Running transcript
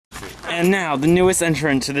And now, the newest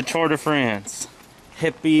entrant to the Tour de France.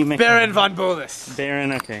 Hippie Baron von Bolus.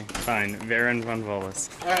 Baron, okay, fine. Baron von Bolus.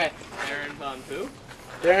 Alright. Baron von who?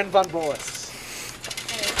 Baron von Bolus.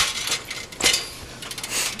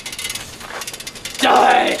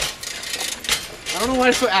 Die! I don't know why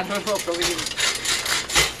it's so admirable, but we didn't.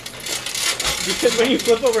 Because when you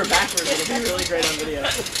flip over backwards, it'll be really great on video.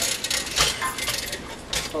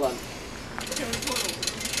 Hold on.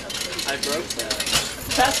 I broke that.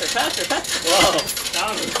 Faster, faster, faster! Whoa, that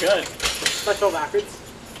one was good. Should I go backwards?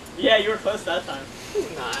 Yeah, you were close that time.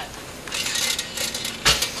 Not.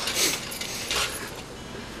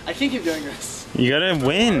 I can't keep doing this. You gotta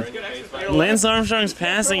win. Lance Armstrong's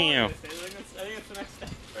passing you. I think it's the next step.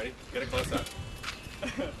 Ready? Get a close up.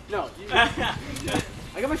 No, you.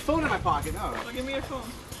 I got my phone in my pocket. No. Well, give me your phone.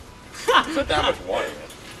 It's not that much water, man.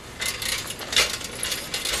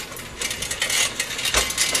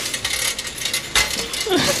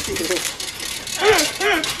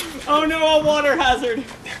 Oh no, a water hazard!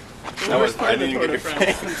 That was, I didn't even get your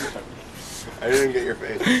face. I didn't get your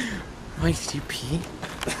face. Mike, did you pee?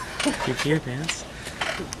 Did you pee your pants?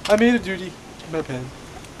 I made a duty. My pen.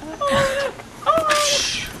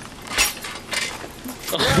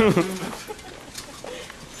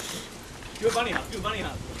 Do a bunny hop, do a bunny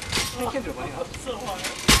hop. I can't do a bunny hop. It's so hard.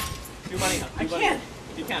 Do a bunny hop. I can't.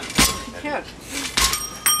 You can. I can't.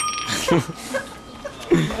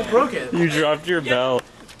 I broke it. You dropped your belt.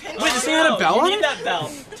 Wait, does he have a bell you on need it? that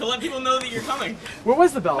bell to let people know that you're coming. Where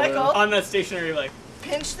was the bell? Michael? On that stationary leg.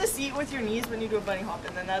 Pinch the seat with your knees when you do a bunny hop,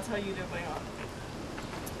 and then that's how you do a bunny hop.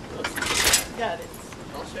 Yeah, it is.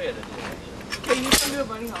 I'll show you the Okay, you can do a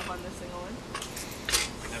bunny hop on this thing, Owen.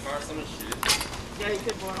 Can I borrow someone's shoes? Yeah, you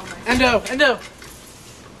could borrow my. Endo!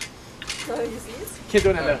 Try to use these? Can't do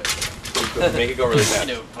an endo. Make it go really fast.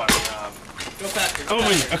 Go faster. Go Owen,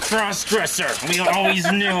 faster. a cross-dresser. We always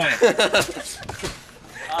knew it.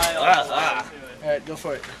 Alright, go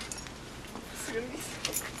for it.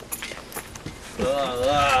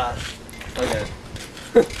 Okay.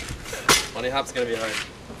 Bunny hop's gonna be hard.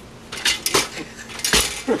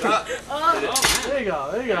 There you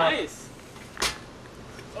go, there you go. Nice.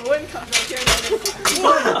 Owen comes up here and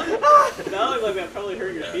That looked like that probably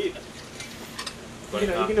hurt your feet. You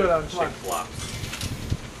can do it on one.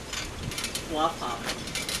 Flop hop.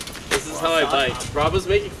 This is how I bike. Rob was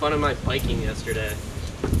making fun of my biking yesterday.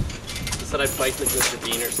 He said I bike like Mr.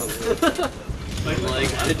 Bean or something. I'm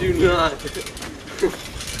like, I do not.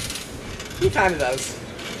 He kinda does.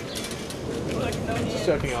 Just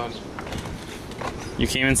joking on. You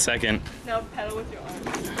came in second. now pedal with your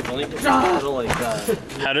arms. Only pedal like that.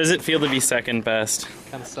 How does it feel to be second best?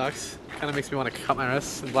 Kinda sucks. Kinda makes me want to cut my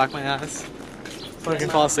wrists and black my eyes. So I can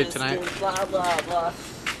fall asleep tonight. Blah, blah, blah.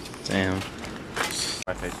 Damn.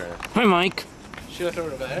 My face right now. Hi, Mike. Should I throw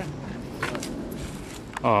it over there?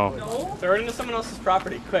 Oh. No? Throw it into someone else's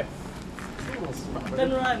property, quick.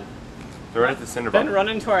 Then run. Throw it at the cinder Then bomb. run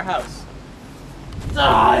into our house.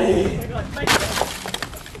 Die! Oh my god, Mike.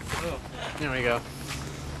 There we go.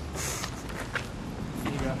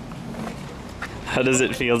 There you go. How does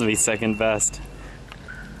it feel to be second best?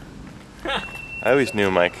 I always knew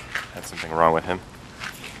Mike had something wrong with him.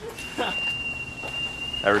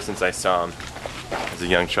 Ever since I saw him as a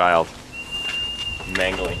young child,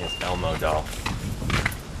 mangling his Elmo doll.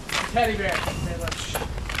 Teddy bear.